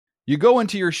You go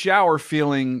into your shower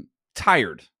feeling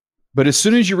tired, but as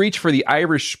soon as you reach for the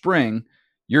Irish Spring,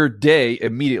 your day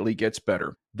immediately gets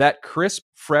better. That crisp,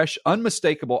 fresh,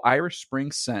 unmistakable Irish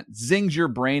Spring scent zings your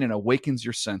brain and awakens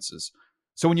your senses.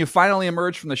 So when you finally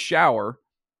emerge from the shower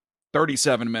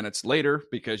 37 minutes later,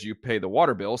 because you pay the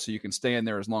water bill so you can stay in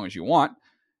there as long as you want,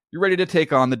 you're ready to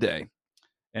take on the day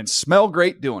and smell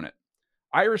great doing it.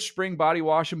 Irish Spring Body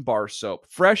Wash and Bar Soap.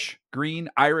 Fresh, green,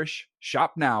 Irish.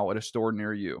 Shop now at a store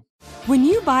near you. When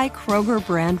you buy Kroger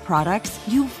brand products,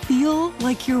 you feel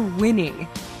like you're winning.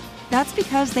 That's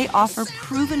because they offer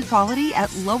proven quality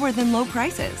at lower than low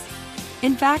prices.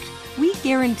 In fact, we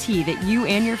guarantee that you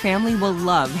and your family will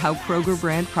love how Kroger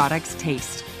brand products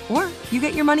taste, or you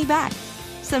get your money back.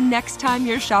 So next time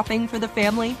you're shopping for the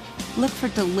family, look for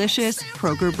delicious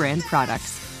Kroger brand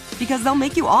products, because they'll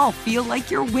make you all feel like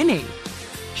you're winning.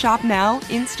 Shop now,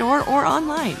 in-store, or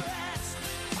online.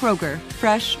 Kroger,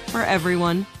 fresh for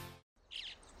everyone.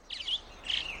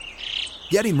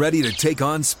 Getting ready to take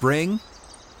on spring?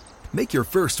 Make your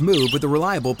first move with the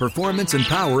reliable performance and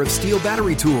power of Steel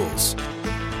battery tools.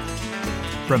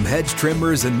 From hedge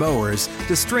trimmers and mowers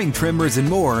to string trimmers and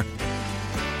more,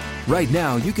 right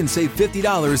now you can save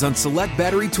 $50 on select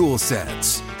battery tool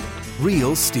sets.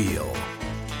 Real Steel.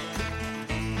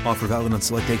 Offer valid on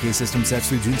select AK system sets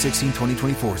through June 16,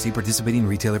 2024. See participating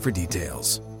retailer for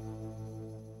details.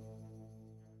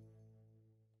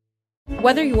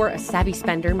 Whether you're a savvy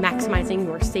spender maximizing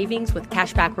your savings with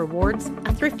cashback rewards,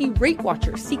 a thrifty rate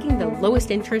watcher seeking the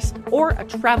lowest interest, or a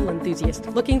travel enthusiast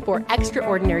looking for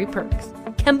extraordinary perks,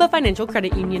 Kemba Financial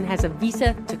Credit Union has a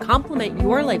visa to complement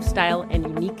your lifestyle and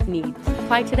unique needs.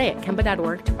 Apply today at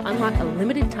Kemba.org to unlock a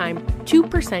limited-time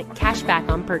 2% cash back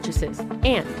on purchases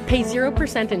and pay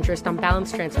 0% interest on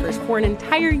balance transfers for an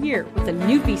entire year with a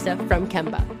new visa from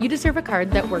Kemba. You deserve a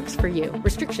card that works for you.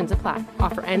 Restrictions apply.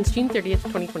 Offer ends June 30th,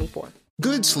 2024.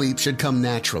 Good sleep should come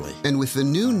naturally, and with the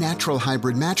new Natural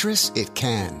Hybrid mattress, it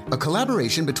can. A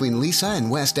collaboration between Lisa and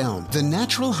West Elm, the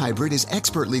Natural Hybrid is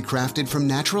expertly crafted from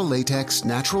natural latex,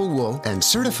 natural wool, and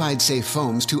certified safe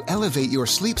foams to elevate your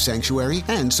sleep sanctuary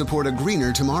and support a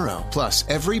greener tomorrow. Plus,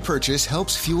 every purchase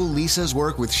helps fuel Lisa's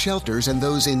work with shelters and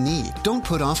those in need. Don't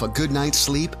put off a good night's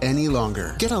sleep any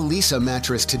longer. Get a Lisa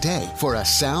mattress today for a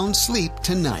sound sleep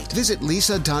tonight. Visit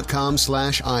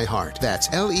lisa.com/iHeart. That's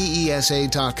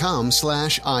LEESA.com/iHeart.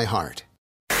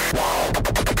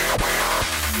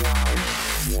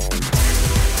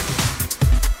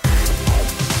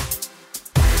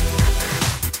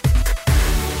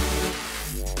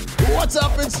 What's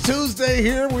up? It's Tuesday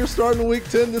here. We're starting week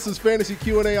 10. This is Fantasy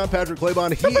Q&A. I'm Patrick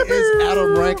Claybon. He is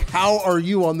Adam Rank. How are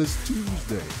you on this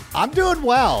Tuesday? I'm doing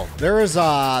well. There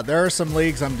are some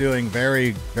leagues I'm doing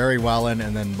very, very well in,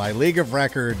 and then my league of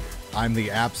record, I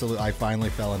finally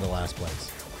fell into last place.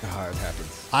 It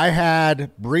happens. I had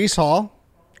Breece Hall.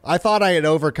 I thought I had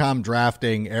overcome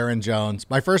drafting Aaron Jones.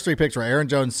 My first three picks were Aaron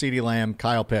Jones, CeeDee Lamb,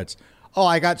 Kyle Pitts. Oh,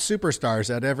 I got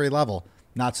superstars at every level.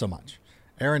 Not so much.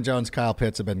 Aaron Jones, Kyle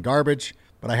Pitts have been garbage,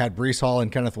 but I had Breece Hall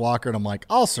and Kenneth Walker, and I'm like,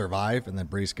 I'll survive, and then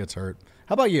Breece gets hurt.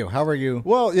 How about you? How are you?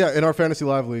 Well, yeah, in our Fantasy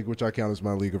Live League, which I count as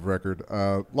my league of record,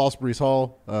 lost Breece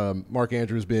Hall, Mark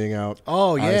Andrews being out.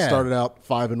 Oh, yeah. I started out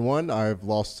 5-1. I've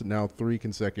lost now 3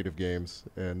 consecutive games.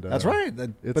 And that's right.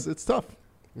 It's tough.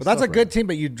 But that's a good team,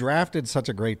 but you drafted such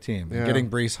a great team. Yeah. Getting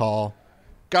Breece Hall.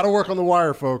 Got to work on the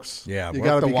wire, folks. Yeah, you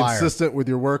got to be consistent with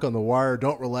your work on the wire.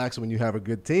 Don't relax when you have a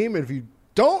good team. And if you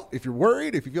don't, if you're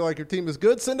worried, if you feel like your team is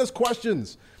good, send us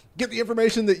questions. Get the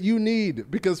information that you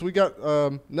need, because we got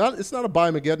it's not a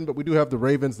buy-mageddon, but we do have the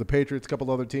Ravens, the Patriots, a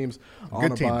couple other teams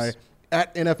on a buy.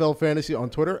 At NFL Fantasy on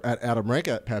Twitter, at Adam Rank,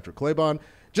 at Patrick Claybon.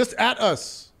 Just at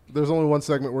us. There's only one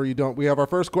segment where you don't. We have our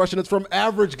first question. It's from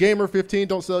Average Gamer 15.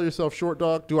 Don't sell yourself short,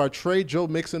 dog. Do I trade Joe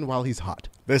Mixon while he's hot?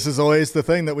 This is always the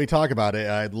thing that we talk about.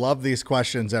 I love these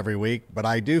questions every week, but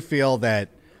I do feel that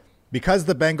because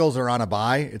the Bengals are on a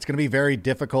bye, it's going to be very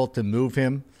difficult to move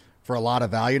him for a lot of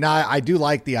value. Now, I do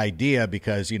like the idea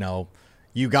because,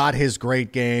 you got his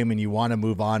great game and you want to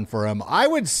move on for him. I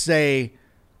would say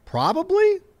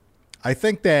probably. I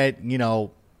think that,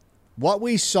 what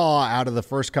we saw out of the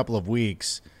first couple of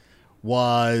weeks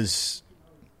was,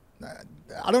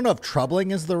 I don't know if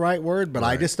troubling is the right word, but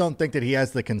right. I just don't think that he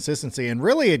has the consistency. And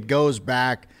really it goes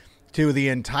back to the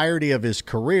entirety of his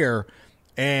career,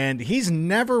 and he's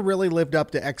never really lived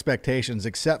up to expectations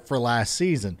except for last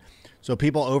season. So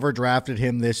people overdrafted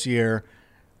him this year.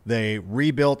 The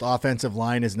rebuilt offensive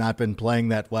line has not been playing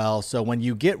that well. So when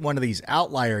you get one of these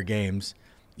outlier games,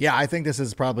 yeah, I think this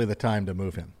is probably the time to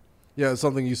move him. Yeah, it's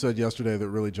something you said yesterday that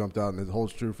really jumped out, and it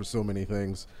holds true for so many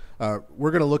things.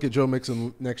 We're going to look at Joe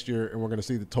Mixon next year, and we're going to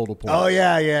see the total points. Oh,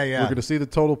 yeah. We're going to see the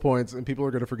total points, and people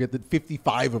are going to forget that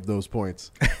 55 of those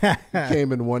points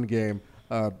came in one game.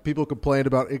 People complained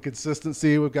about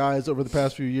inconsistency with guys over the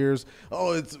past few years.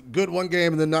 Oh, it's good one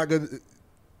game and then not good.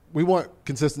 We want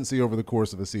consistency over the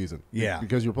course of a season. Yeah.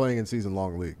 Because you're playing in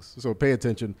season-long leagues. So pay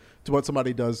attention to what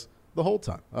somebody does the whole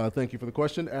time. Thank you for the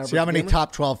question. See how many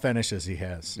top 12 finishes he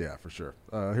has. Yeah, for sure.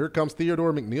 Here comes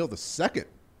Theodore McNeil, the second.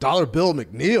 Dollar Bill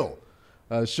McNeil.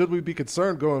 Should we be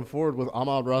concerned going forward with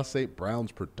Amon-Ra St.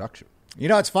 Brown's production? You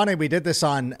know, it's funny. We did this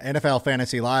on NFL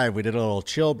Fantasy Live. We did a little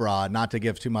chill bra, not to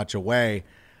give too much away.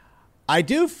 I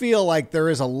do feel like there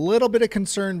is a little bit of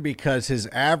concern because his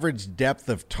average depth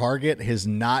of target has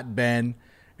not been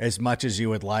as much as you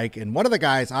would like. And one of the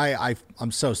guys,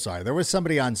 I'm so sorry. There was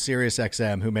somebody on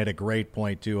SiriusXM who made a great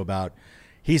point, too, about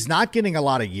he's not getting a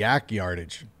lot of yak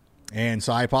yardage. And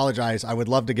so I apologize. I would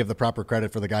love to give the proper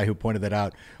credit for the guy who pointed that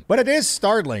out. But it is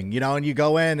startling, and you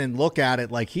go in and look at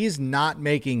it, like he's not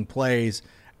making plays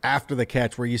after the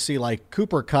catch where you see like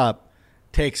Cooper Kupp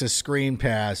takes a screen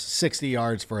pass 60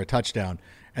 yards for a touchdown.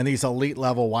 And these elite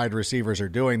level wide receivers are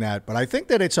doing that. But I think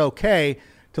that it's okay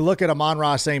to look at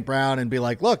Amon-Ra St. Brown and be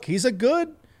like, look, he's a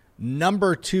good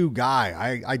number 2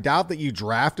 guy. I doubt that you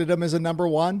drafted him as a number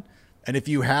 1. And if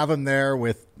you have him there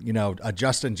with, a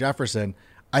Justin Jefferson,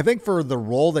 I think for the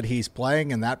role that he's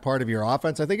playing in that part of your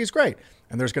offense, I think he's great.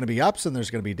 And there's going to be ups and there's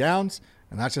going to be downs.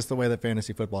 And that's just the way that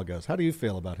fantasy football goes. How do you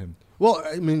feel about him? Well,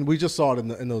 I mean, we just saw it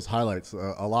in those highlights.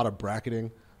 A lot of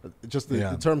bracketing. Just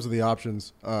in terms of the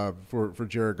options for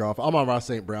Jared Goff. Amon-Ra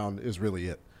St. Brown is really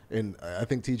it. And I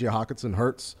think T.J. Hockenson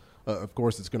hurts. Of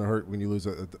course, it's going to hurt when you lose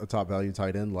a top value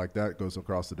tight end like that. It goes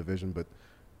across the division. But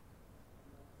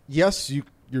yes,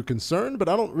 you're concerned, but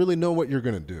I don't really know what you're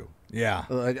going to do. Yeah.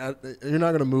 You're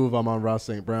not going to move Amon-Ra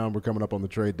St. Brown. We're coming up on the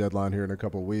trade deadline here in a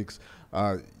couple of weeks.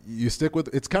 You stick with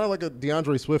 – it's kind of like a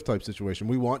DeAndre Swift type situation.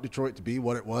 We want Detroit to be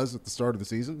what it was at the start of the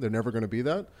season. They're never going to be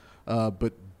that.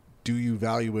 But do you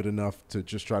value it enough to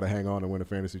just try to hang on and win a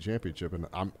fantasy championship? And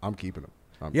I'm keeping them.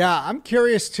 I'm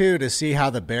curious, too, to see how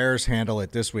the Bears handle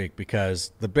it this week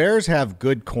because the Bears have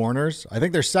good corners. I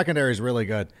think their secondary is really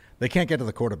good. They can't get to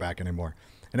the quarterback anymore.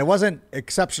 And it wasn't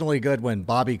exceptionally good when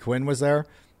Bobby Quinn was there,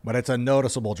 but it's a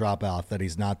noticeable drop-off that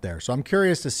he's not there. So I'm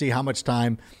curious to see how much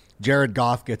time Jared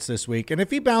Goff gets this week. And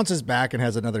if he bounces back and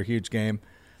has another huge game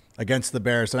against the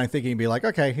Bears, then I think he can be like,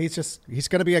 okay, he's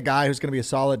going to be a guy who's going to be a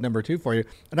solid number 2 for you.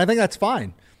 And I think that's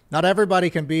fine. Not everybody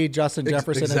can be Justin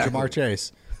Jefferson and Jamar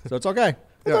Chase. So it's okay.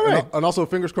 Yeah, right. and also,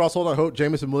 fingers crossed, hold on, I hope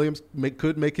Jameson Williams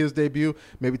could make his debut.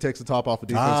 Maybe takes the top off of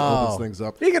defense, opens things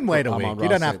up. He can wait a week. You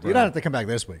don't have to come back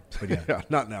this week. But yeah,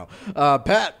 not now.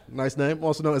 Pat, nice name.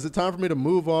 Also known, is it time for me to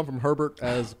move on from Herbert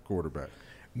as quarterback?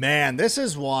 Man, this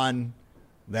is one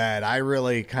that I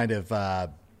really kind of,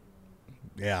 I'm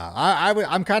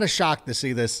kind of shocked to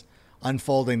see this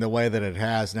unfolding the way that it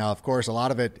has. Now, of course, a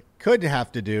lot of it could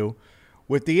have to do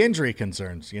with the injury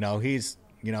concerns.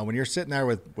 When you're sitting there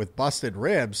with busted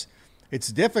ribs,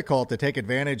 it's difficult to take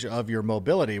advantage of your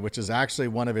mobility, which is actually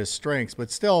one of his strengths. But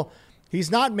still,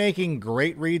 he's not making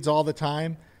great reads all the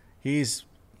time. He's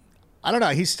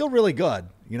still really good.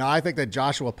 I think that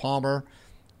Joshua Palmer,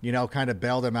 kind of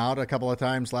bailed him out a couple of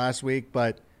times last week.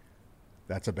 But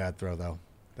that's a bad throw, though.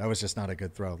 That was just not a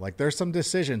good throw. Like, there's some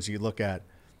decisions you look at.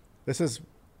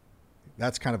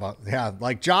 That's kind of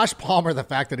like Josh Palmer, the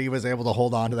fact that he was able to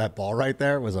hold on to that ball right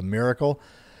there was a miracle.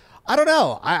 I don't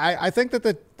know. I think that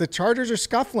the Chargers are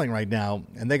scuffling right now,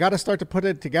 and they got to start to put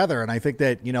it together. And I think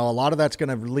that, a lot of that's going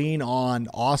to lean on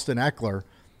Austin Eckler.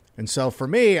 And so for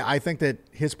me, I think that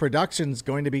his production's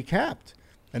going to be capped.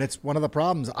 And it's one of the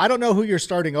problems. I don't know who you're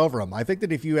starting over him. I think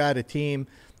that if you had a team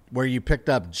where you picked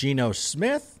up Geno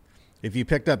Smith, if you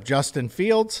picked up Justin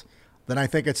Fields, then I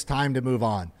think it's time to move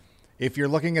on. If you're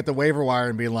looking at the waiver wire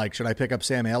and being like, should I pick up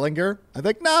Sam Ehlinger? I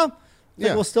think no.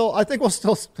 I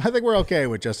think we're okay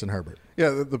with Justin Herbert.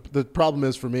 Yeah, the problem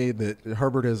is for me that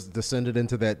Herbert has descended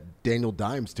into that Daniel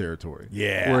Dimes territory.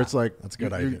 Yeah, where it's like that's a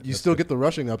good idea. You still get the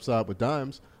rushing upside with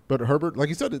Dimes, but Herbert, like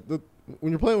you said,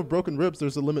 when you're playing with broken ribs,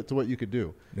 there's a limit to what you could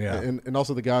do. Yeah, and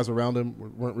also the guys around him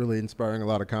weren't really inspiring a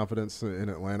lot of confidence in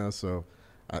Atlanta. So,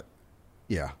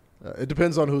 it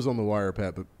depends on who's on the wire,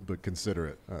 Pat, but consider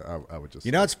it. I would just.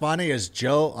 What's funny is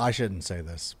I shouldn't say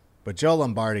this, but Joe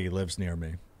Lombardi lives near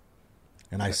me,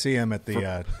 and I see him at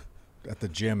the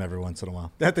gym every once in a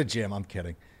while. At the gym, I'm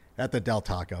kidding. At the Del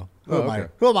Taco. Who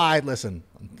am I? Listen,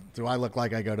 do I look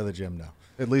like I go to the gym? No.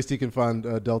 At least he can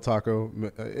find Del Taco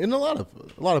in a lot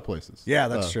of places. Yeah,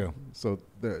 that's true. So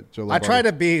Joe Lombardi. I try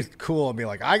to be cool and be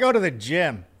like, I go to the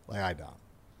gym. Like, I don't.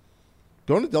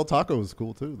 Going to Del Taco is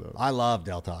cool, too, though. I love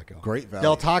Del Taco. Great value.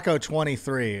 Del Taco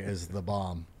 23 is the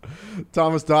bomb.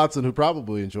 Thomas Dotson, who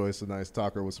probably enjoys a nice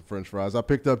taco with some French fries. I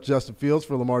picked up Justin Fields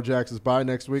for Lamar Jackson's bye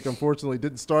next week. Unfortunately,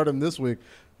 didn't start him this week.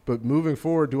 But moving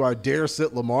forward, do I dare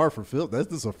sit Lamar for Fields? This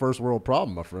is a first-world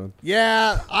problem, my friend.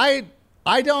 Yeah,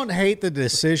 I don't hate the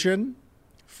decision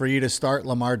for you to start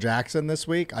Lamar Jackson this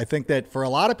week. I think that for a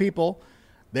lot of people,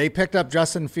 they picked up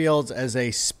Justin Fields as a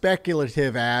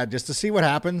speculative ad just to see what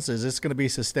happens. Is this going to be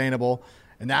sustainable?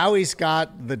 And now he's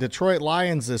got the Detroit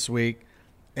Lions this week.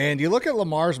 And you look at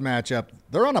Lamar's matchup,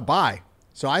 they're on a bye.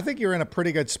 So I think you're in a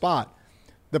pretty good spot.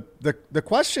 The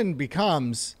question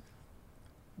becomes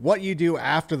what you do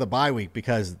after the bye week,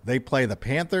 because they play the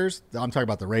Panthers. I'm talking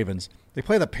about the Ravens. They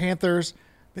play the Panthers.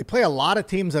 They play a lot of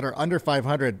teams that are under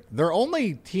 500. Their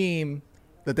only team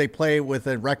that they play with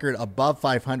a record above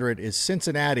 500 is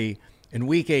Cincinnati in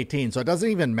Week 18. So it doesn't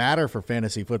even matter for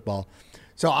fantasy football.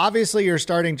 So obviously you're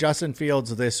starting Justin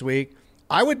Fields this week.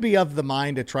 I would be of the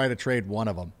mind to try to trade one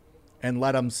of them and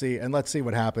let's see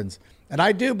what happens. And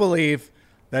I do believe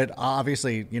that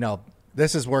obviously,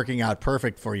 this is working out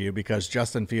perfect for you because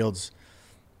Justin Fields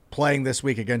playing this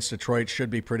week against Detroit should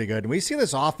be pretty good. And we see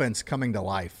this offense coming to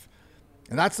life.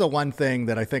 And that's the one thing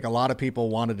that I think a lot of people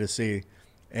wanted to see.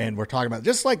 And we're talking about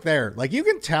just like there, like you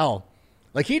can tell,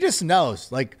 like he just knows,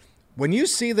 like when you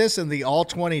see this in the all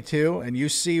 22 and you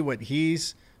see what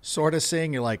he's sort of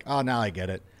seeing, you're like, oh, now I get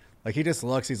it. Like he just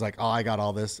looks, he's like, oh, I got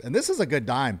all this. And this is a good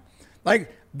dime.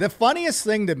 Like the funniest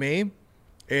thing to me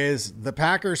is the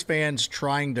Packers fans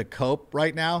trying to cope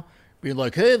right now. Being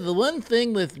like, hey, the one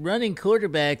thing with running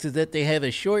quarterbacks is that they have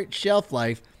a short shelf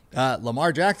life.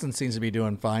 Lamar Jackson seems to be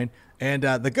doing fine. And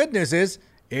the good news is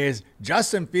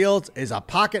Justin Fields is a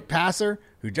pocket passer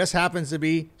who just happens to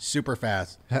be super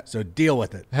fast. So deal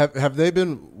with it. Have they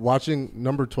been watching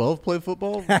number 12 play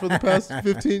football for the past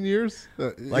 15 years?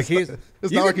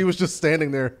 It's not like he was just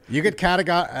standing there. You could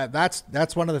categorize.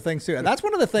 That's one of the things too. And that's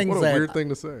one of the things what a that weird thing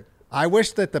to say. I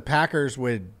wish that the Packers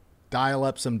would dial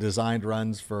up some designed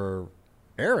runs for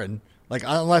Aaron. Like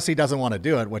unless he doesn't want to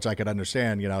do it, which I could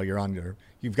understand. You've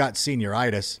got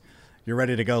senioritis. You're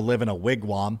ready to go live in a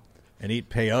wigwam and eat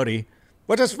peyote,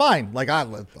 which is fine. Like I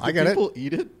get it. People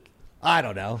eat it? I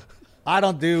don't know. I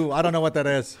don't know what that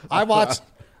is. I watched.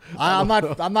 I'm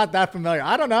not that familiar.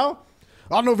 I don't know.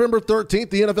 On November 13th,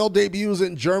 the NFL debuts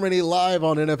in Germany live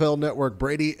on NFL Network.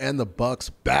 Brady and the Bucks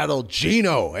battle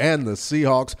Geno and the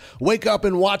Seahawks. Wake up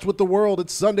and watch with the world.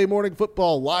 It's Sunday Morning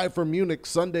Football live from Munich,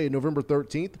 Sunday, November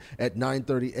 13th at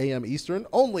 9:30 a.m. Eastern,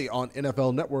 only on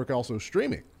NFL Network, also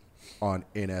streaming on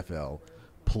NFL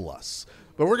Plus.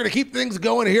 But we're going to keep things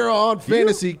going here on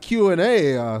Fantasy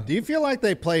Q&A. Do you feel like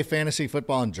they play fantasy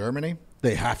football in Germany?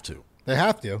 They have to. They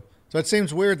have to. So it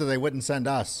seems weird that they wouldn't send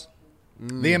us,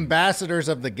 the ambassadors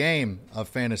of the game of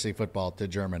fantasy football, to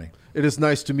Germany. It is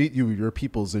nice to meet you, your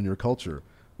peoples, and your culture.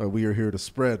 We are here to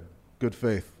spread good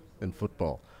faith in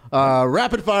football.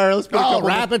 Rapid fire. Let's go.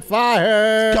 Rapid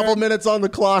fire. Couple minutes on the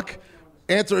clock.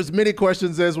 Answer as many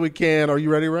questions as we can. Are you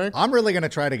ready, Rank? I'm really going to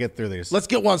try to get through these. Let's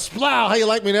get one. Splow, how you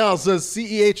like me now? It says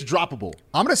CEH droppable.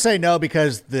 I'm going to say no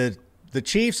because the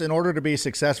Chiefs, in order to be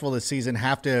successful this season,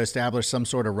 have to establish some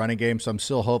sort of running game, so I'm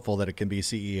still hopeful that it can be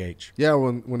CEH. Yeah,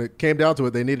 when it came down to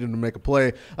it, they needed to make a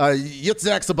play.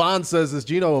 Yitzhak Saban says, is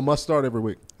Geno a must-start every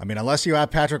week? I mean, unless you have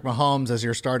Patrick Mahomes as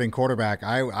your starting quarterback,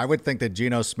 I would think that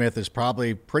Geno Smith is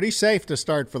probably pretty safe to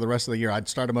start for the rest of the year. I'd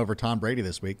start him over Tom Brady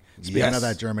this week, speaking of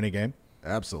that Germany game.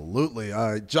 Absolutely.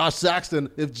 Josh Saxton,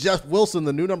 is Jeff Wilson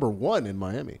the new number 1 in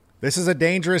Miami? This is a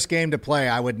dangerous game to play.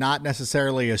 I would not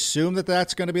necessarily assume that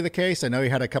that's going to be the case. I know he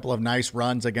had a couple of nice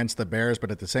runs against the Bears,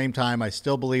 but at the same time, I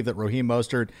still believe that Raheem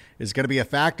Mostert is going to be a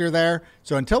factor there.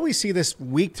 So until we see this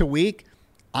week to week,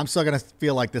 I'm still going to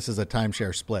feel like this is a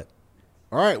timeshare split.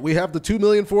 All right, we have the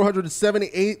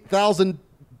 2,478,000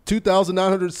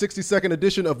 2,962nd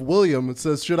edition of William. It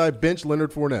says, should I bench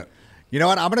Leonard Fournette? You know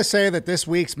what? I'm going to say that this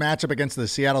week's matchup against the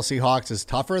Seattle Seahawks is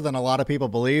tougher than a lot of people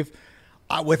believe.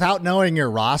 Without knowing your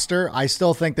roster, I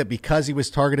still think that because he was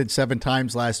targeted 7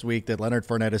 times last week, that Leonard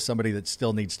Fournette is somebody that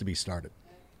still needs to be started.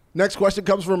 Next question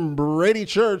comes from Brady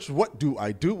Church. What do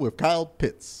I do with Kyle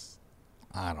Pitts?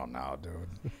 I don't know, dude.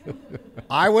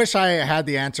 I wish I had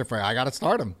the answer for you. I got to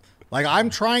start him. Like, I'm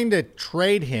trying to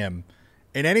trade him.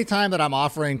 And any time that I'm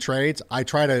offering trades, I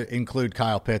try to include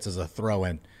Kyle Pitts as a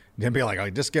throw-in. And be like, oh,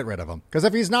 just get rid of him. Because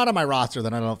if he's not on my roster,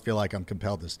 then I don't feel like I'm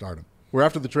compelled to start him. We're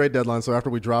after the trade deadline, so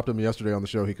after we dropped him yesterday on the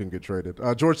show, he couldn't get traded.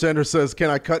 George Sanders says, can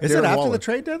I cut Darren Waller? Is it after the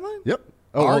trade deadline? Yep.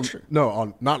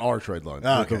 Not our trade line.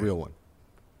 Okay. The real one.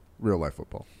 Real life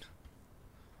football.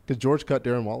 Did George cut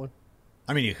Darren Waller?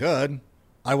 I mean, you could.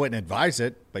 I wouldn't advise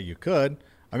it, but you could.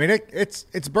 I mean,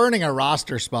 it's burning a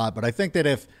roster spot, but I think that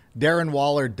if Darren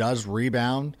Waller does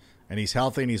rebound and he's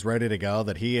healthy and he's ready to go,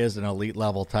 that he is an elite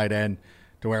level tight end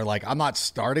to where, like, I'm not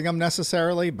starting him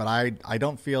necessarily, but I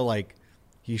don't feel like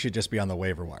he should just be on the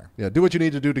waiver wire. Yeah, do what you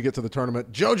need to do to get to the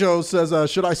tournament. JoJo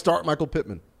says, should I start Michael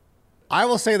Pittman? I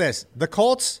will say this. The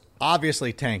Colts,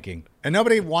 obviously tanking. And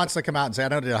nobody wants to come out and say, I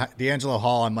know D'Angelo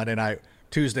Hall on Monday night,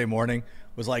 Tuesday morning,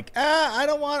 was like, I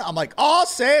don't want it. I'm like, I'll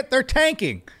say it. They're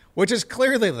tanking, which is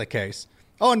clearly the case.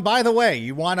 Oh, and by the way,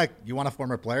 you want a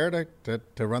former player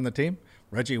to run the team?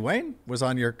 Reggie Wayne was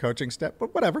on your coaching staff,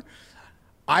 but whatever.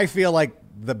 I feel like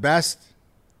the best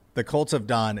the Colts have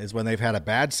done is when they've had a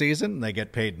bad season, they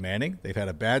get paid Manning. They've had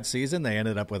a bad season, they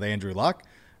ended up with Andrew Luck.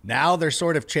 Now they're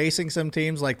sort of chasing some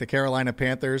teams like the Carolina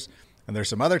Panthers, and there's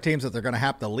some other teams that they're going to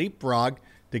have to leapfrog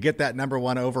to get that number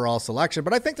 1 overall selection.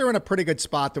 But I think they're in a pretty good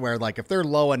spot to where, like, if they're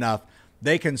low enough,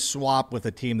 they can swap with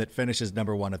a team that finishes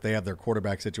number 1 if they have their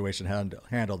quarterback situation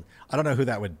handled. I don't know who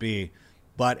that would be,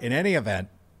 but in any event,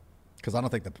 because I don't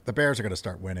think the Bears are going to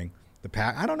start winning.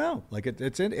 I don't know. Like,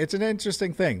 it's an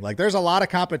interesting thing. Like, there's a lot of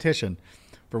competition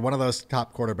for one of those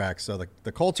top quarterbacks, so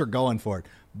the Colts are going for it.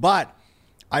 But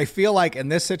I feel like in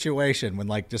this situation, when,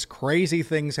 like, just crazy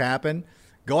things happen,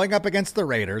 going up against the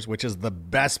Raiders, which is the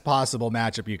best possible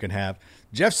matchup you can have.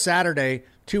 Jeff Saturday,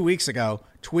 2 weeks ago,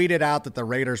 tweeted out that the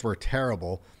Raiders were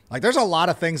terrible. Like, there's a lot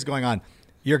of things going on.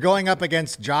 You're going up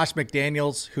against Josh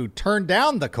McDaniels, who turned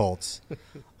down the Colts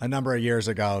a number of years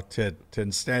ago to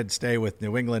instead stay with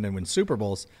New England and win Super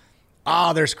Bowls.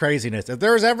 There's craziness. If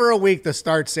there's ever a week to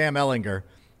start Sam Ehlinger,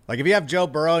 like if you have Joe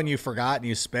Burrow and you forgot and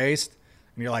you spaced,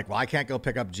 and you're like, well, I can't go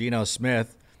pick up Geno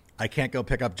Smith. I can't go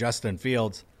pick up Justin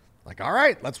Fields. Like, all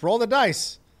right, let's roll the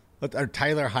dice.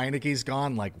 Tyler Heineke's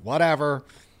gone. Like, whatever.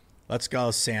 Let's go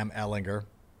Sam Ehlinger.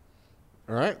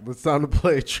 All right, it's time to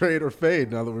play Trade or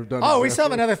Fade now that we've done. Oh, we still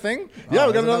have another thing? Yeah,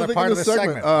 we got another thing part in of this the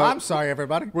segment. I'm sorry,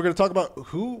 everybody. We're going to talk about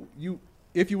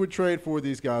if you would trade for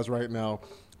these guys right now,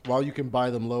 while you can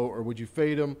buy them low, or would you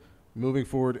fade them moving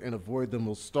forward and avoid them?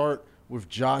 We'll start with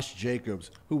Josh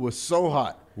Jacobs, who was so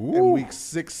hot in week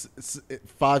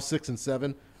 5, 6, and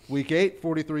 7. Week 8,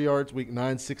 43 yards. Week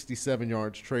 9, 67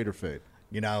 yards. Trade or fade?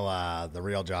 You know, the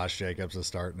real Josh Jacobs is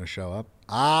starting to show up.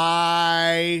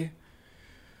 I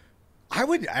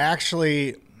would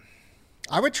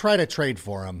try to trade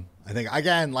for him. I think,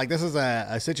 again, like, this is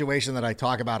a situation that I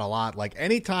talk about a lot. Like,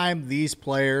 anytime these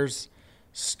players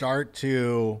start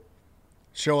to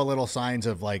show a little signs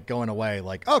of, like, going away,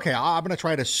 like, okay, I'm going to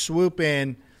try to swoop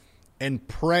in and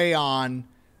prey on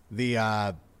the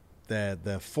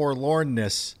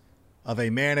forlornness of a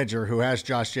manager who has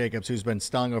Josh Jacobs, who's been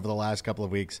stung over the last couple of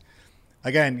weeks.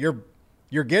 Again,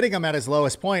 you're getting him at his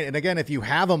lowest point. And again, if you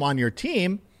have him on your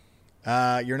team,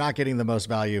 you're not getting the most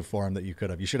value for him that you could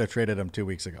have. You should have traded him 2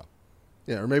 weeks ago.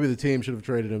 Yeah, or maybe the team should have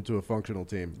traded him to a functional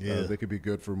team. Yeah. They could be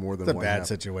good for more than It's a one bad half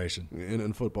situation. in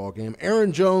a football game.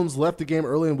 Aaron Jones left the game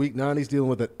early in week 9. He's dealing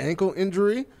with an ankle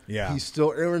injury. Yeah. He's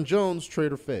still Aaron Jones.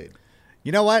 Trade or fade?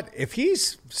 You know what? If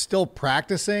he's still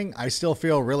practicing, I still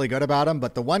feel really good about him.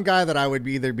 But the one guy that I would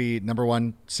either be, number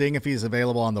one, seeing if he's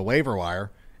available on the waiver wire,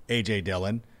 A.J.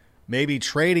 Dillon, maybe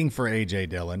trading for A.J.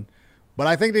 Dillon. But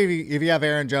I think if you have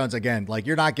Aaron Jones, again, like,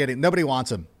 you're not getting – nobody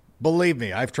wants him. Believe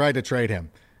me, I've tried to trade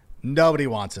him. Nobody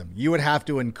wants him. You would have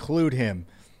to include him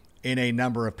in a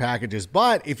number of packages.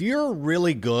 But if you're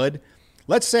really good,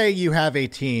 let's say you have a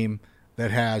team that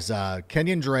has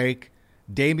Kenyon Drake,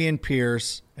 Dameon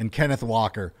Pierce, and Kenneth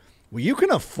Walker. Well, you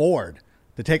can afford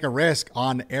to take a risk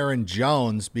on Aaron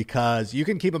Jones because you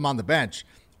can keep him on the bench.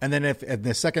 And then if in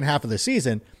the second half of the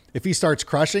season, if he starts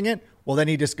crushing it, well, then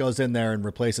he just goes in there and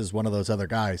replaces one of those other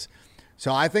guys.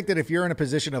 So I think that if you're in a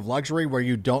position of luxury where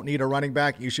you don't need a running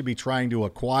back, you should be trying to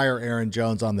acquire Aaron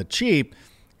Jones on the cheap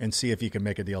and see if you can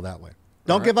make a deal that way.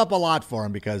 Don't give up a lot for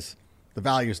him because the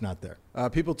value's not there.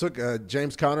 People took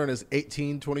James Conner and his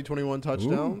 18 2021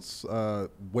 touchdowns,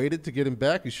 waited to get him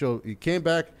back. He came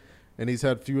back, and he's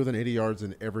had fewer than 80 yards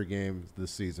in every game this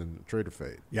season. Trade or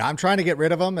fade? Yeah, I'm trying to get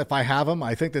rid of him if I have him.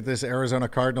 I think that this Arizona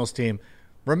Cardinals team,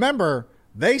 remember,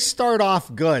 they start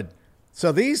off good.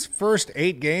 So these first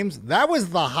 8 games, that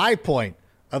was the high point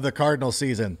of the Cardinals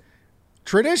season.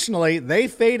 Traditionally, they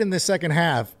fade in the second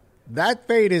half. That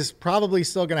fade is probably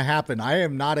still going to happen. I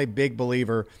am not a big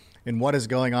believer in what is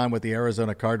going on with the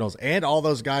Arizona Cardinals, and all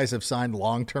those guys have signed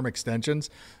long-term extensions.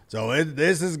 So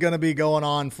this is going to be going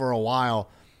on for a while.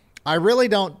 I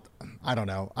don't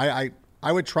know. I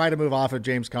would try to move off of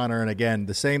James Conner, and again,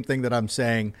 the same thing that I'm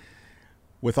saying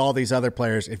with all these other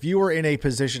players. If you are in a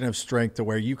position of strength to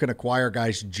where you can acquire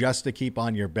guys just to keep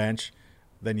on your bench,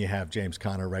 then you have James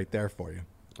Conner right there for you.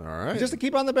 All right. Just to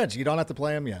keep on the bench. You don't have to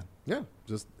play him yet. Yeah,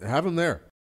 just have him there.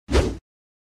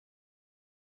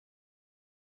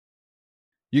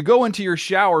 You go into your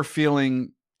shower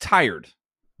feeling tired,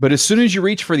 but as soon as you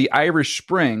reach for the Irish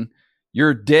Spring,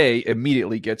 your day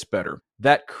immediately gets better.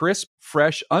 That crisp,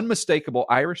 fresh, unmistakable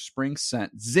Irish Spring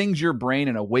scent zings your brain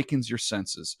and awakens your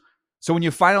senses. So when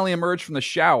you finally emerge from the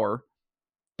shower,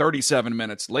 37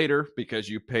 minutes later, because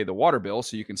you pay the water bill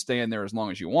so you can stay in there as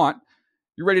long as you want,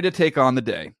 you're ready to take on the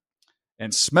day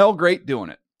and smell great doing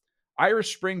it.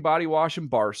 Irish Spring Body Wash and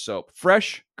Bar Soap.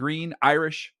 Fresh, green,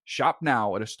 Irish. Shop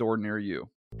now at a store near you.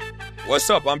 What's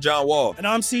up? I'm John Wall. And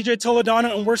I'm CJ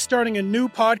Toledano, and we're starting a new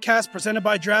podcast presented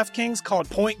by DraftKings called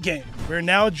Point Game. We're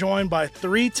now joined by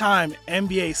three-time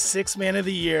NBA Sixth Man of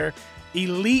the Year,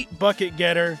 elite bucket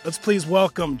getter. Let's please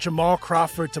welcome Jamal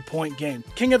Crawford to Point Game.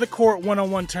 King of the Court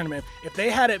one-on-one tournament. If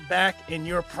they had it back in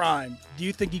your prime, do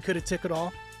you think you could have took it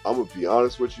all? I'm going to be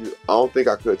honest with you. I don't think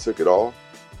I could have took it all,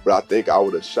 but I think I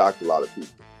would have shocked a lot of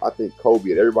people. I think Kobe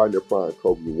and everybody in their prime,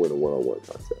 Kobe would win a one-on-one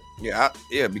contest. Yeah,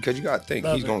 because you got to think,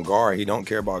 he's going to guard. He don't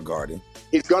care about guarding.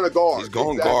 He's going to guard. He's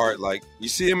going to guard. Like, you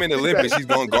see him in the Olympics, he's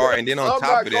going to guard. And then on top of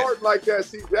that. I'm not guarding like that,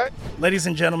 CJ. Ladies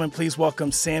and gentlemen, please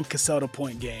welcome Sam Cassell to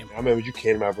Point Game. I remember you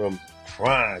came out from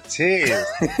prime 10.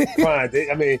 I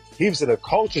mean, he was in a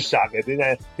culture shock. And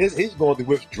then he's going through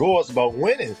withdrawals about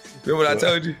winning. Remember what I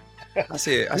told you? I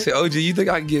said, OG, you think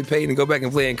I can get paid and go back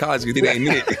and play in college because it ain't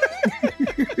it?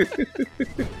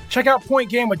 Check out Point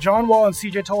Game with John Wall and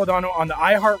CJ Toledano on the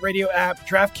iHeartRadio app,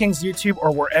 DraftKings YouTube, or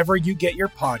wherever you get your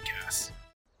podcasts.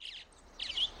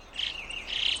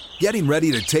 Getting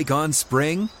ready to take on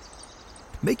spring?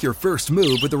 Make your first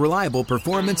move with the reliable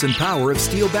performance and power of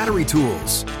Steel battery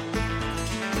tools.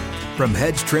 From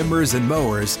hedge trimmers and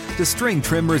mowers to string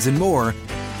trimmers and more,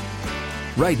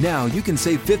 right now you can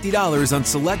save $50 on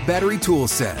select battery tool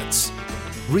sets.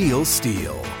 Real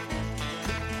Steel.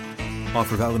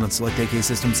 Offer valid on select AK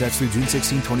system sets through June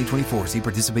 16, 2024. See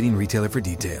participating retailer for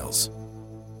details.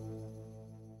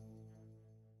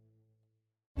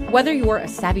 Whether you're a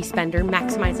savvy spender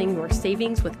maximizing your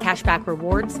savings with cashback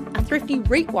rewards, a thrifty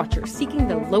rate watcher seeking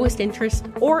the lowest interest,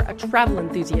 or a travel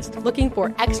enthusiast looking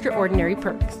for extraordinary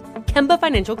perks, Kemba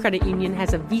Financial Credit Union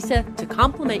has a visa to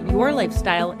complement your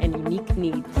lifestyle and unique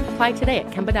needs. Apply today at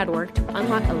Kemba.org to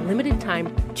unlock a limited-time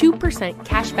 2%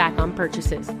 cash back on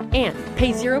purchases and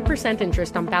pay 0%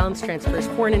 interest on balance transfers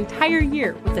for an entire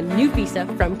year with a new visa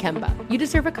from Kemba. You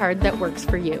deserve a card that works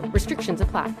for you. Restrictions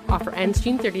apply. Offer ends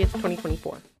June 30th,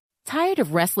 2024. Tired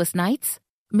of restless nights?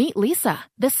 Meet Leesa,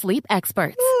 the sleep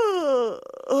experts.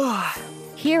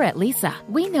 Here at Leesa,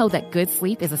 we know that good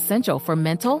sleep is essential for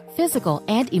mental, physical,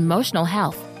 and emotional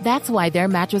health. That's why their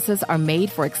mattresses are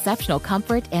made for exceptional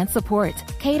comfort and support,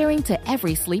 catering to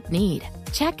every sleep need.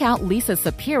 Check out Leesa's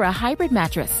Sapira Hybrid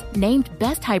Mattress, named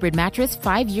Best Hybrid Mattress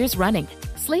 5 years running.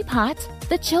 Sleep hot?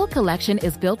 The Chill Collection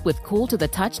is built with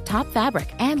cool-to-the-touch top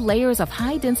fabric and layers of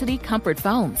high-density comfort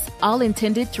foams, all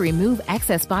intended to remove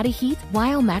excess body heat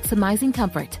while maximizing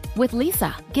comfort. With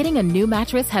Leesa, getting a new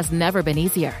mattress has never been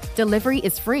easier. Delivery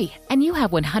is free, and you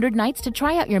have 100 nights to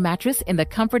try out your mattress in the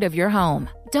comfort of your home.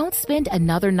 Don't spend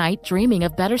another night dreaming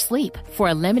of better sleep. For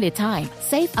a limited time,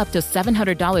 save up to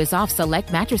 $700 off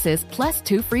select mattresses plus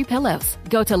 2 free pillows.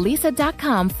 Go to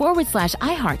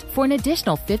leesa.com/iHeart for an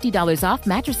additional $50 off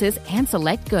mattresses and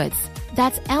select goods.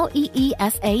 That's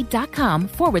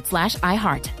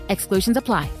LEESA.com/iHeart. Exclusions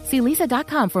apply. See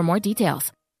leesa.com for more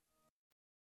details.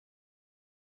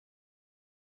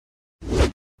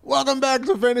 Welcome back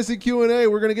to Fantasy Q&A.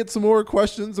 We're going to get some more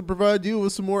questions and provide you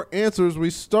with some more answers. We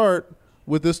start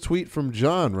with this tweet from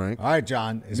John, right? All right,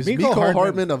 John. Is Mecole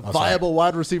Hardman a viable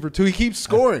wide receiver too? He keeps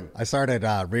scoring. I started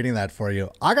reading that for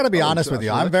you. I got to be honest with you.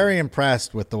 I'm very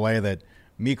impressed with the way that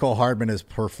Mecole Hardman has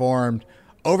performed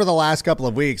over the last couple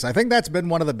of weeks. I think that's been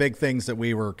one of the big things that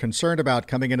we were concerned about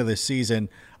coming into this season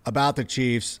about the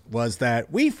Chiefs, was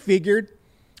that we figured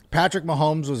Patrick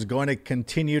Mahomes was going to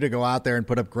continue to go out there and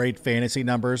put up great fantasy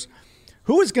numbers.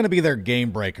 Who was going to be their game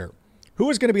breaker? Who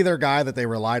was going to be their guy that they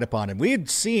relied upon? And we had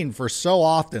seen for so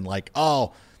often, like,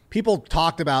 oh, people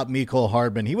talked about Mecole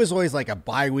Hardman. He was always like a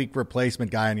bye-week replacement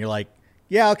guy, and you're like,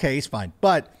 yeah, okay, he's fine.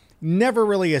 But never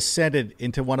really ascended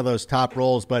into one of those top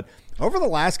roles. But over the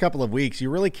last couple of weeks,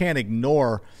 you really can't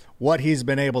ignore what he's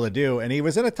been able to do. And he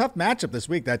was in a tough matchup this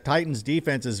week. That Titans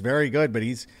defense is very good, but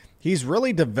he's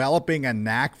really developing a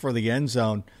knack for the end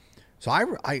zone. So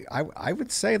I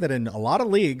would say that in a lot of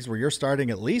leagues where you're starting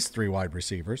at least 3 wide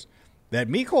receivers, that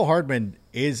Mecole Hardman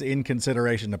is in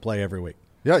consideration to play every week.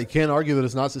 Yeah, you can't argue that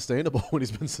it's not sustainable when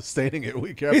he's been sustaining it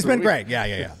week after He's been week. great.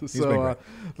 Yeah. He's been great.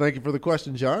 Thank you for the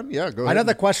question, John. Yeah, go ahead. I know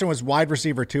the question was wide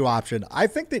receiver 2 option. I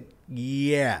think that,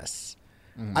 yes.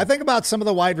 I think about some of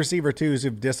the wide receiver 2s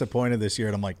who've disappointed this year,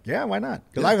 and I'm like, yeah, why not?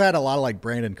 Because I've had a lot of like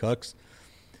Brandon Cooks.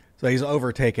 So he's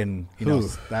overtaken,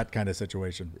 that kind of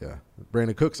situation. Yeah.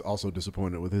 Brandon Cooks also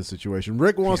disappointed with his situation.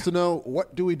 Rick wants to know,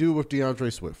 what do we do with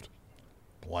DeAndre Swift?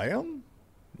 Play him?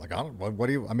 Like, what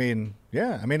do you,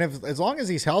 as long as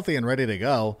he's healthy and ready to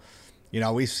go,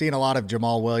 we've seen a lot of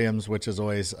Jamal Williams, which is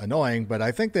always annoying, but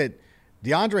I think that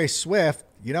DeAndre Swift,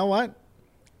 you know what?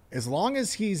 As long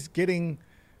as he's getting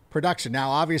production. Now,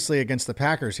 obviously against the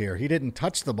Packers here, he didn't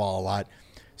touch the ball a lot.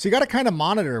 So you got to kind of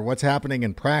monitor what's happening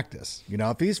in practice.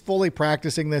 If he's fully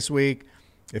practicing this week,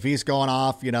 if he's going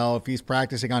off, if he's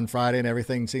practicing on Friday and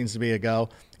everything seems to be a go,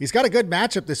 he's got a good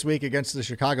matchup this week against the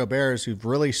Chicago Bears, who've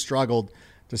really struggled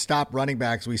to stop running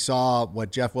backs. We saw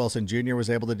what Jeff Wilson Jr. was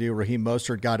able to do. Raheem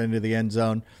Mostert got into the end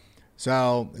zone.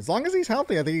 So as long as he's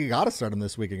healthy, I think you got to start him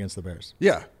this week against the Bears.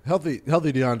 Yeah, healthy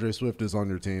DeAndre Swift is on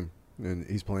your team, and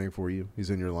he's playing for you. He's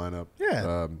in your lineup.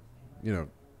 Yeah.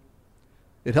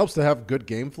 It helps to have good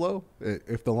game flow.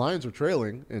 If the Lions are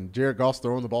trailing and Jared Goff's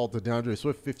throwing the ball to DeAndre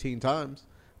Swift 15 times,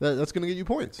 that's going to get you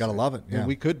points. Got to love it. Yeah. And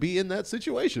we could be in that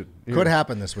situation. Could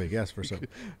happen this week, yes, for sure.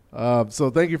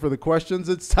 So thank you for the questions.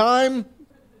 It's time.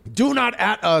 Do not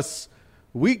at us.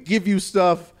 We give you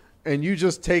stuff, and you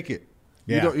just take it.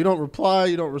 Yeah. You don't reply.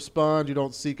 You don't respond. You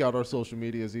don't seek out our social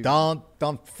medias either.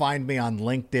 Don't find me on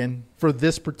LinkedIn. For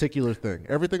this particular thing.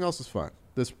 Everything else is fine.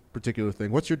 This particular thing.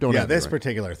 What's your donut? Yeah, this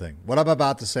particular thing. What I'm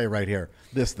about to say right here.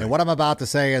 This thing. And what I'm about to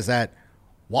say is that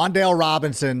Wan'Dale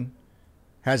Robinson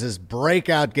has his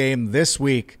breakout game this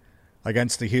week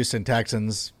against the Houston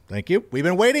Texans. Thank you. We've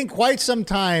been waiting quite some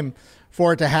time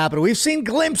for it to happen. We've seen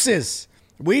glimpses.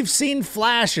 We've seen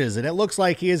flashes, and it looks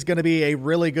like he is going to be a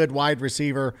really good wide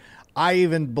receiver. I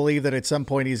even believe that at some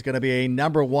point he's going to be a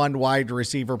number 1 wide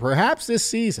receiver, perhaps this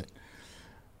season.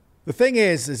 The thing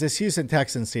is this Houston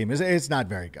Texans team is not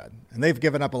very good, and they've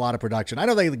given up a lot of production. I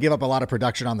know they give up a lot of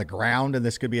production on the ground, and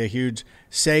this could be a huge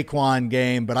Saquon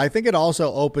game, but I think it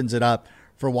also opens it up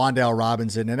for Wan'Dale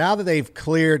Robinson. And now that they've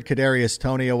cleared Kadarius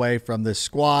Toney away from this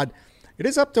squad, it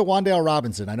is up to Wan'Dale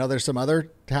Robinson. I know there's some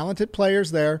other talented players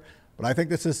there, but I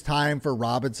think this is time for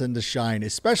Robinson to shine,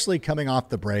 especially coming off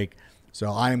the break.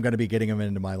 So I am going to be getting him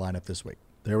into my lineup this week.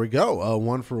 There we go.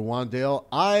 One for Wan'Dale.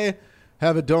 I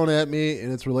have a don't at me,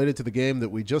 and it's related to the game that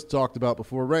we just talked about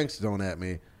before. Ranks don't at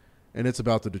me, and it's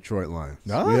about the Detroit Lions.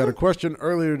 Oh. We had a question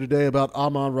earlier today about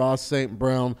Amon-Ra St.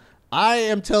 Brown. I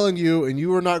am telling you, and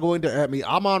you are not going to at me,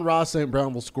 Amon-Ra St.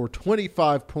 Brown will score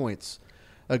 25 points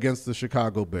against the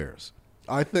Chicago Bears.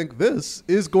 I think this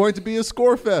is going to be a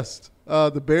score fest.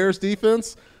 The Bears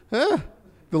defense, the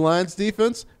Lions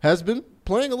defense has been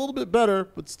playing a little bit better,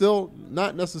 but still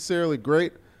not necessarily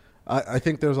great. I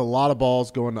think there's a lot of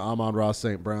balls going to Amon-Ra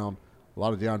St. Brown, a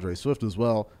lot of DeAndre Swift as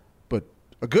well, but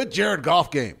a good Jared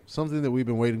Goff game, something that we've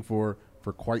been waiting for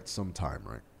quite some time,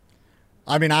 right?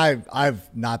 I mean,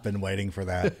 I've not been waiting for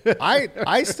that.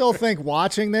 I still think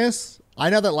watching this, I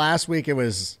know that last week it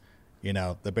was,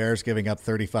 the Bears giving up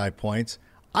 35 points.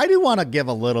 I do want to give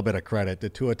a little bit of credit to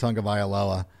Tua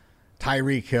Tagovailoa,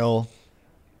 Tyreek Hill.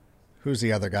 Who's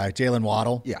the other guy? Jalen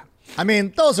Waddle. Yeah. I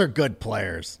mean, those are good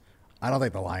players. I don't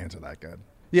think the Lions are that good.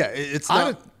 Yeah, it's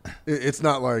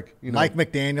not like, Mike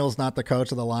McDaniel's not the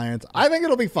coach of the Lions. I think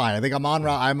it'll be fine. I think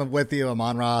I'm with you,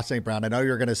 Amon-Ra St. Brown. I know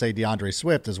you're going to say DeAndre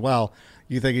Swift as well.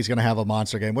 You think he's going to have a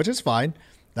monster game, which is fine.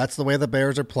 That's the way the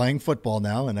Bears are playing football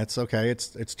now, and that's okay.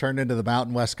 It's turned into the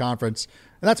Mountain West Conference,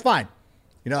 and that's fine.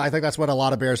 I think that's what a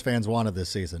lot of Bears fans wanted this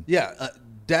season. Yeah,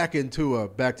 Dak and Tua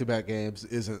back-to-back games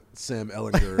isn't Sam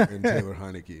Ehlinger and Taylor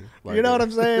Heineke. You know what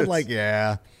I'm saying?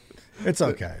 Yeah, it's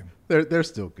okay. They're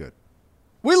still good.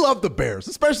 We love the Bears,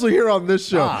 especially here on this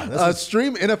show.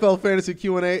 Stream NFL Fantasy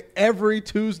Q&A every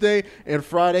Tuesday and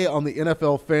Friday on the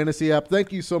NFL Fantasy app.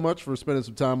 Thank you so much for spending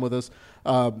some time with us.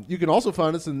 You can also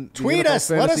find us in the Tweet NFL us.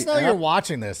 Fantasy Let us know app. you're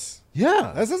watching this.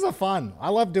 Yeah. This is fun. I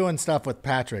love doing stuff with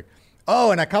Patrick.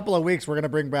 Oh, in a couple of weeks, we're going to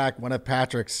bring back one of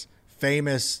Patrick's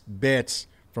famous bits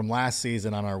from last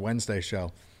season on our Wednesday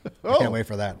show. I can't wait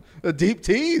for that. A deep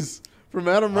tease from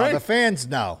Adam Rank. The fans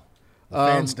know. The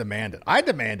fans demand it. I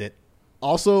demand it.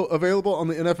 Also available on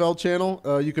the NFL channel.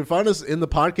 You can find us in the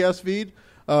podcast feed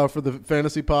for the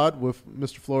Fantasy Pod with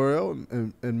Mr. Florio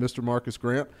and Mr. Marcus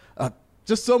Grant.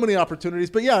 Just so many opportunities.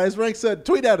 But yeah, as Rank said,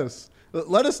 tweet at us.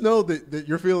 Let us know that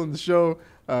you're feeling the show.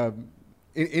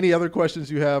 Any other questions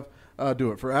you have,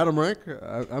 do it. For Adam Rank,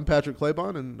 I'm Patrick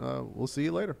Claybon, and we'll see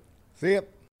you later. See ya.